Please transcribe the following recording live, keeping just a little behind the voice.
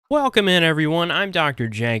Welcome in, everyone. I'm Dr.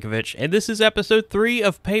 Jankovich, and this is episode 3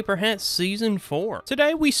 of Paperhats Season 4.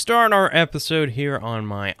 Today, we start our episode here on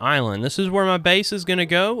my island. This is where my base is going to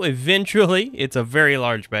go. Eventually, it's a very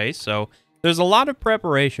large base, so there's a lot of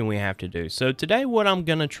preparation we have to do. So today, what I'm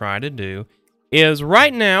going to try to do is,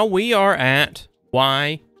 right now, we are at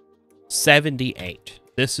Y78.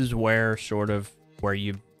 This is where, where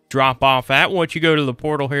you drop off at once you go to the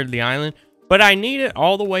portal here to the island. But I need it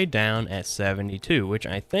all the way down at 72, which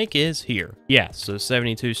I think is here. Yeah, so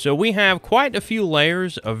 72. So we have quite a few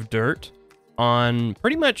layers of dirt on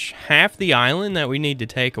pretty much half the island that we need to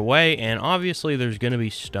take away, and obviously there's going to be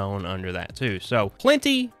stone under that too. So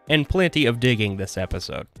plenty and plenty of digging this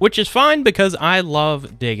episode, which is fine because I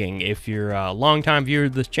love digging. If you're a longtime viewer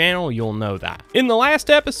of this channel, you'll know that. In the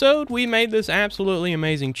last episode, we made this absolutely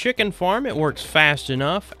amazing chicken farm. It works fast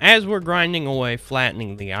enough. As we're grinding away,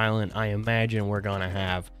 flattening the island, I imagine we're going to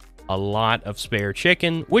have a lot of spare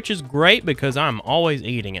chicken, which is great because I'm always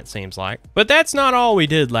eating, it seems like. But that's not all we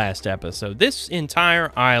did last episode. This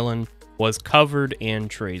entire island was covered in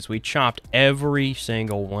trees. We chopped every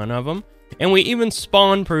single one of them, and we even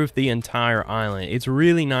spawn-proofed the entire island. It's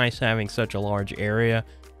really nice having such a large area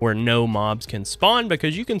where no mobs can spawn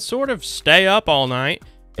because you can sort of stay up all night,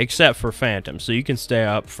 except for phantoms. So you can stay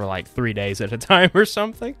up for like 3 days at a time or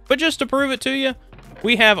something. But just to prove it to you,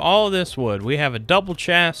 we have all of this wood. We have a double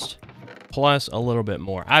chest plus a little bit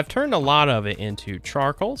more. I've turned a lot of it into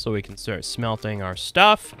charcoal so we can start smelting our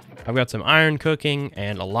stuff. I've got some iron cooking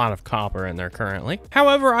and a lot of copper in there currently.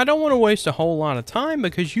 However, I don't want to waste a whole lot of time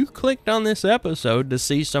because you clicked on this episode to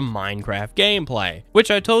see some Minecraft gameplay, which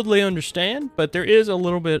I totally understand, but there is a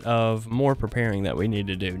little bit of more preparing that we need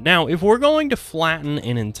to do. Now, if we're going to flatten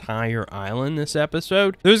an entire island this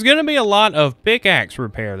episode, there's going to be a lot of pickaxe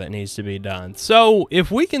repair that needs to be done. So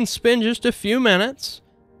if we can spend just a few minutes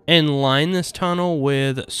and line this tunnel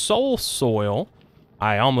with soul soil.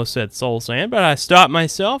 I almost said soul sand, but I stopped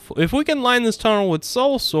myself. If we can line this tunnel with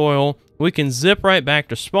soul soil, we can zip right back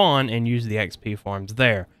to spawn and use the XP farms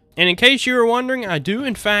there. And in case you were wondering, I do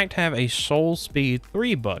in fact have a Soul Speed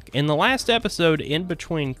 3 book. In the last episode, in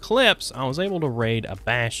between clips, I was able to raid a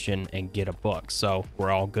bastion and get a book, so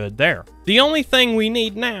we're all good there. The only thing we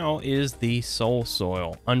need now is the soul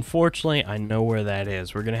soil. Unfortunately, I know where that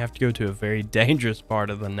is. We're going to have to go to a very dangerous part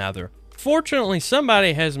of the nether. Fortunately,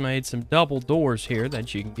 somebody has made some double doors here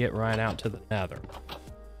that you can get right out to the nether.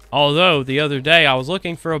 Although, the other day, I was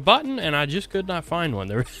looking for a button and I just could not find one.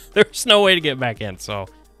 There's no way to get back in, so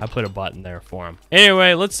I put a button there for him.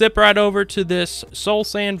 Anyway, let's zip right over to this Soul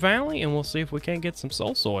Sand Valley and we'll see if we can't get some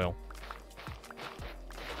soul soil.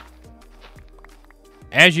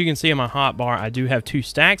 As you can see in my hotbar, I do have 2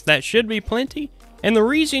 stacks. That should be plenty. And the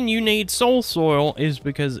reason you need soul soil is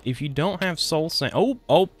because if you don't have soul sand...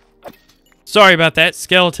 Oh, sorry about that.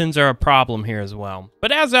 Skeletons are a problem here as well.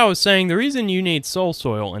 But as I was saying, the reason you need soul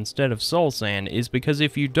soil instead of soul sand is because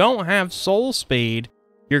if you don't have soul speed,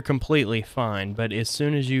 you're completely fine, but as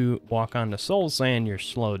soon as you walk onto soul sand, you're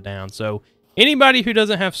slowed down. So anybody who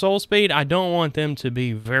doesn't have soul speed, I don't want them to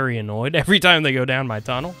be very annoyed every time they go down my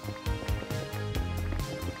tunnel.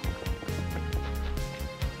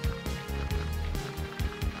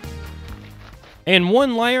 And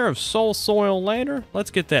 1 layer of soul soil later,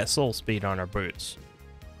 let's get that soul speed on our boots.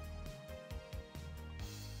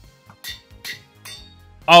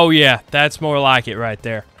 Oh yeah, that's more like it right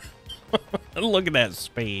there. Look at that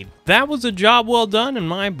speed. That was a job well done in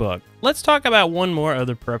my book. Let's talk about one more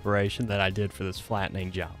other preparation that I did for this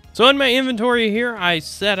flattening job. So in my inventory here, I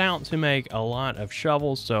set out to make a lot of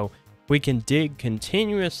shovels so we can dig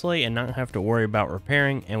continuously and not have to worry about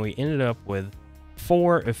repairing, and we ended up with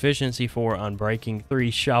 4 efficiency 4 unbreaking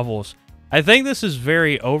 3 shovels. I think this is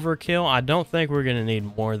very overkill. I don't think we're going to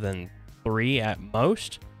need more than 3 at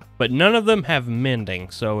most. But none of them have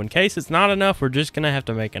mending, so in case it's not enough, we're just going to have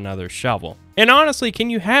to make another shovel. And honestly,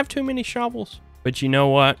 can you have too many shovels? But you know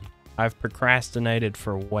what? I've procrastinated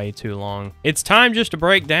for way too long. It's time just to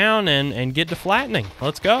break down and get to flattening.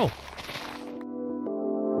 Let's go.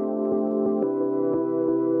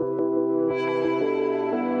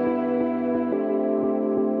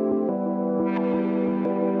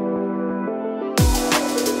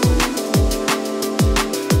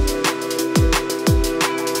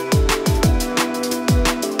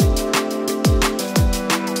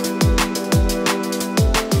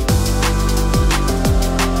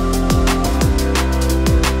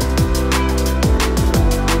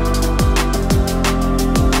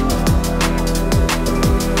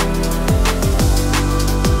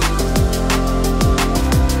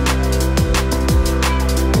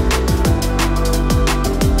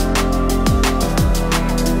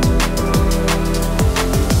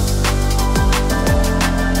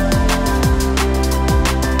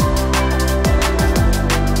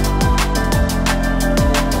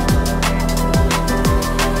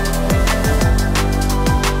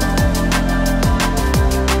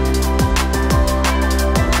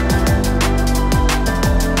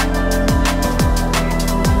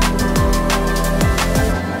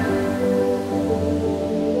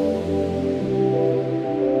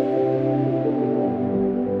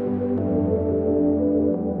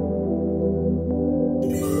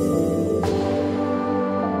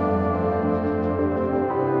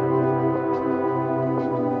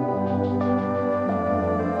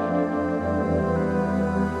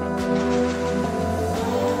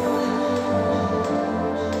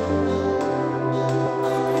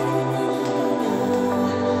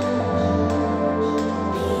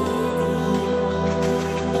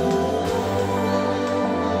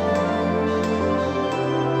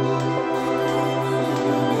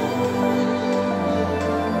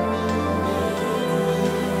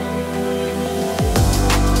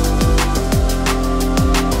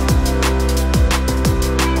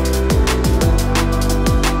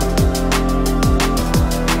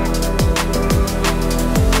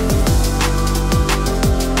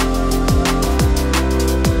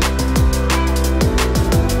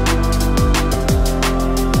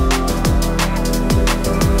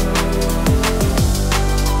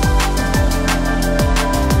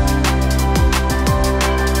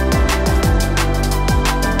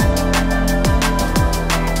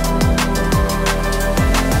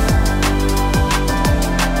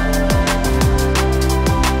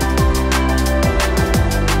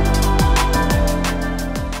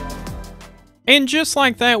 And just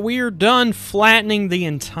like that, we are done flattening the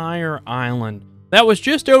entire island. That was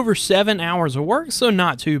just over 7 hours of work, so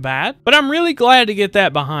not too bad. But I'm really glad to get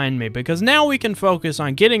that behind me, because now we can focus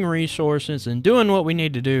on getting resources and doing what we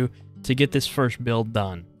need to do to get this first build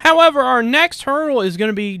done. However, our next hurdle is going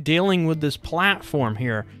to be dealing with this platform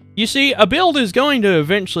here. You see, a build is going to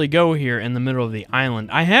eventually go here in the middle of the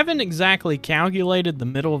island. I haven't exactly calculated the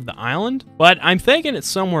middle of the island, but I'm thinking it's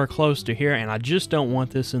somewhere close to here, and I just don't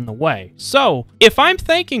want this in the way. So, if I'm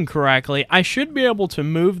thinking correctly, I should be able to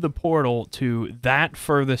move the portal to that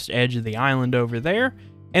furthest edge of the island over there,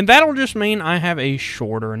 and that'll just mean I have a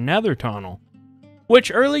shorter nether tunnel.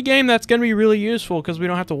 Which, early game, that's going to be really useful because we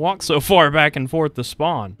don't have to walk so far back and forth to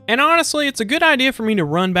spawn. And honestly, it's a good idea for me to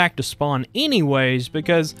run back to spawn anyways,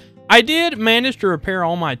 because I did manage to repair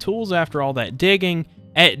all my tools after all that digging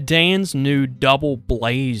at Dan's new double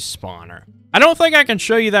blaze spawner. I don't think I can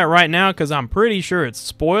show you that right now because I'm pretty sure it's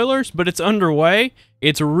spoilers, but it's underway,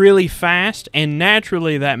 it's really fast, and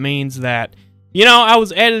naturally that means that, you know, I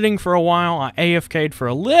was editing for a while, I AFK'd for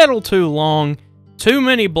a little too long. Too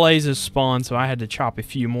many blazes spawned, so I had to chop a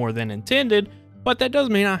few more than intended, but that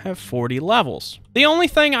does mean I have 40 levels. The only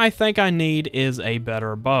thing I think I need is a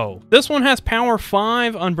better bow. This one has power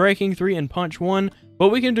 5, unbreaking 3, and punch 1, but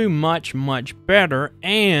we can do much, much better,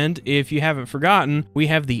 and if you haven't forgotten, we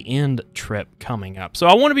have the end trip coming up. So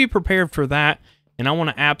I want to be prepared for that, and I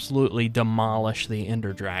want to absolutely demolish the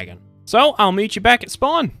Ender Dragon. So, I'll meet you back at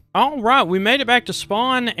spawn. Alright, we made it back to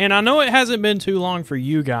spawn, and I know it hasn't been too long for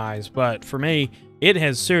you guys, but for me, it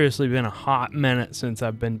has seriously been a hot minute since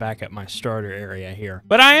I've been back at my starter area here.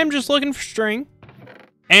 But I am just looking for string,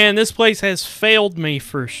 and this place has failed me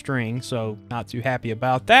for string, so not too happy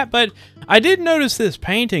about that. But I did notice this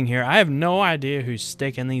painting here. I have no idea who's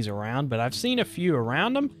sticking these around, but I've seen a few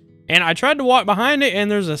around them. And I tried to walk behind it, and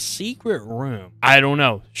there's a secret room. I don't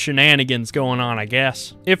know. Shenanigans going on, I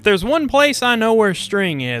guess. If there's one place I know where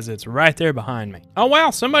string is, it's right there behind me. Oh,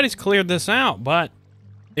 wow. Somebody's cleared this out, but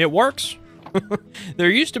it works. There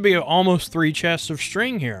used to be almost 3 chests of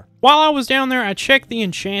string here. While I was down there, I checked the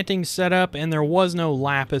enchanting setup, and there was no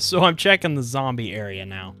lapis, so I'm checking the zombie area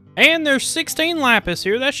now. And there's 16 lapis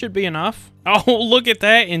here. That should be enough. Oh, look at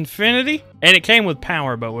that. Infinity. And it came with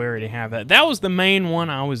power, but we already have that. That was the main one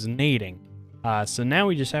I was needing. So now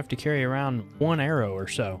we just have to carry around 1 arrow or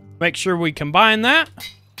so. Make sure we combine that.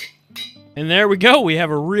 And there we go. We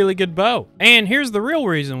have a really good bow. And here's the real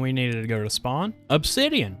reason we needed to go to spawn.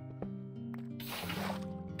 Obsidian.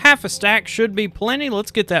 Half a stack should be plenty.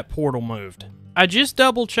 Let's get that portal moved. I just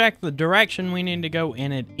double-checked the direction we need to go,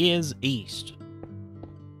 and it is east.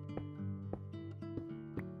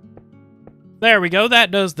 There we go,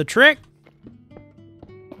 that does the trick.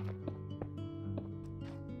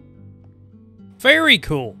 Very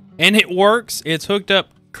cool. And it works, it's hooked up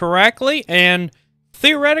correctly, and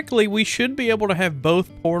theoretically we should be able to have both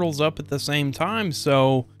portals up at the same time,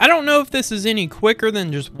 so I don't know if this is any quicker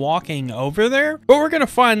than just walking over there, but we're gonna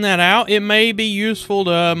find that out. It may be useful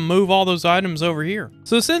to move all those items over here.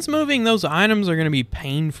 So since moving those items are gonna be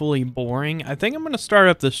painfully boring, I think I'm gonna start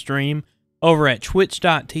up the stream over at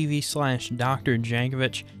twitch.tv/Dr.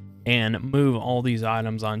 Jankovich and move all these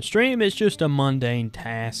items on stream. It's just a mundane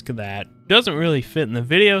task that doesn't really fit in the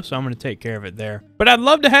video, so I'm going to take care of it there. But I'd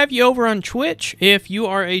love to have you over on Twitch. If you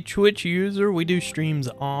are a Twitch user, we do streams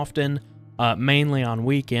often, mainly on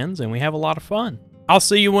weekends, and we have a lot of fun. I'll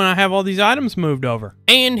see you when I have all these items moved over.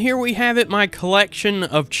 And here we have it, my collection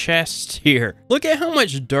of chests here. Look at how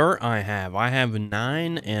much dirt I have. I have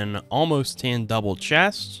 9 and almost 10 double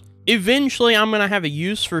chests. Eventually, I'm going to have a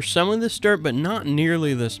use for some of this dirt, but not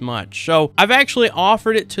nearly this much. So, I've actually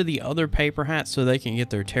offered it to the other paper hats so they can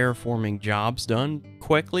get their terraforming jobs done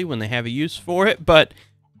quickly when they have a use for it. But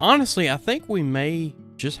honestly, I think we may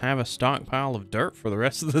just have a stockpile of dirt for the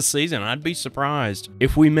rest of the season. I'd be surprised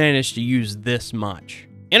if we managed to use this much.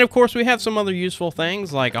 And of course, we have some other useful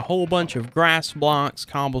things like a whole bunch of grass blocks,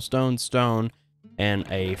 cobblestone, stone, and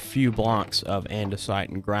a few blocks of andesite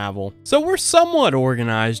and gravel. So we're somewhat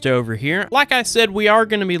organized over here. Like I said, we are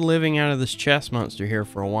going to be living out of this chest monster here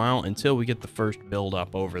for a while until we get the first build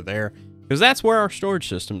up over there, because that's where our storage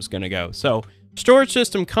system is going to go. So storage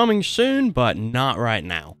system coming soon, but not right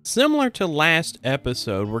now. Similar to last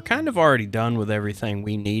episode, we're kind of already done with everything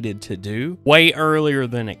we needed to do way earlier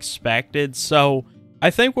than expected. So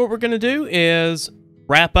I think what we're going to do is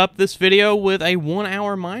wrap up this video with a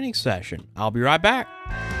 1-hour mining session. I'll be right back.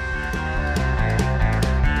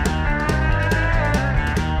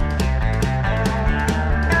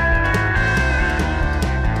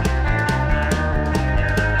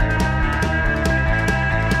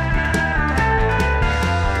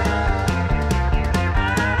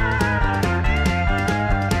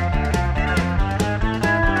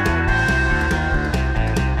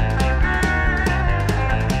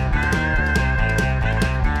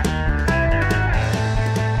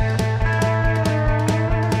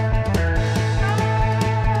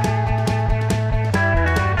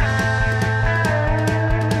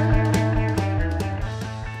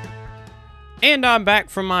 And I'm back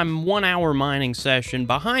from my 1 hour mining session.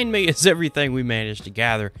 Behind me is everything we managed to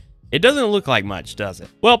gather. It doesn't look like much, does it?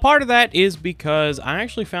 Well, part of that is because I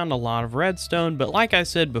actually found a lot of redstone, but like I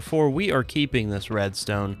said before, we are keeping this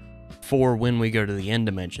redstone for when we go to the end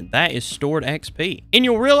dimension. That is stored XP. And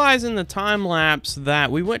you'll realize in the time lapse that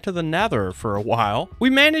we went to the Nether for a while. We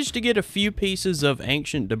managed to get a few pieces of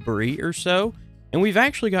ancient debris or so, and we've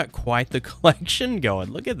actually got quite the collection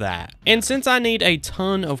going. Look at that. And since I need a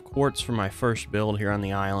ton of quartz for my first build here on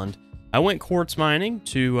the island, I went quartz mining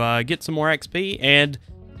to get some more XP, and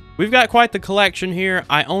we've got quite the collection here.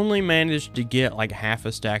 I only managed to get like half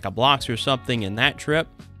a stack of blocks or something in that trip,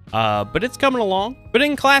 but it's coming along. But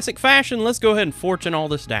in classic fashion, let's go ahead and fortune all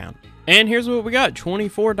this down. And here's what we got.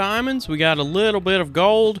 24 diamonds. We got a little bit of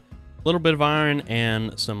gold, a little bit of iron,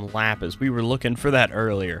 and some lapis. We were looking for that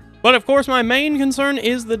earlier. But of course, my main concern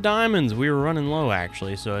is the diamonds. We were running low,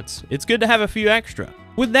 actually, so it's good to have a few extra.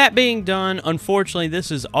 With that being done, unfortunately,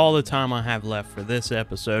 this is all the time I have left for this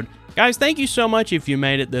episode. Guys, thank you so much if you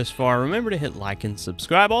made it this far. Remember to hit like and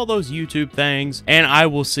subscribe, all those YouTube things, and I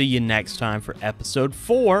will see you next time for episode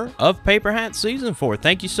 4 of Paperhats Season 4.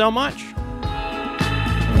 Thank you so much.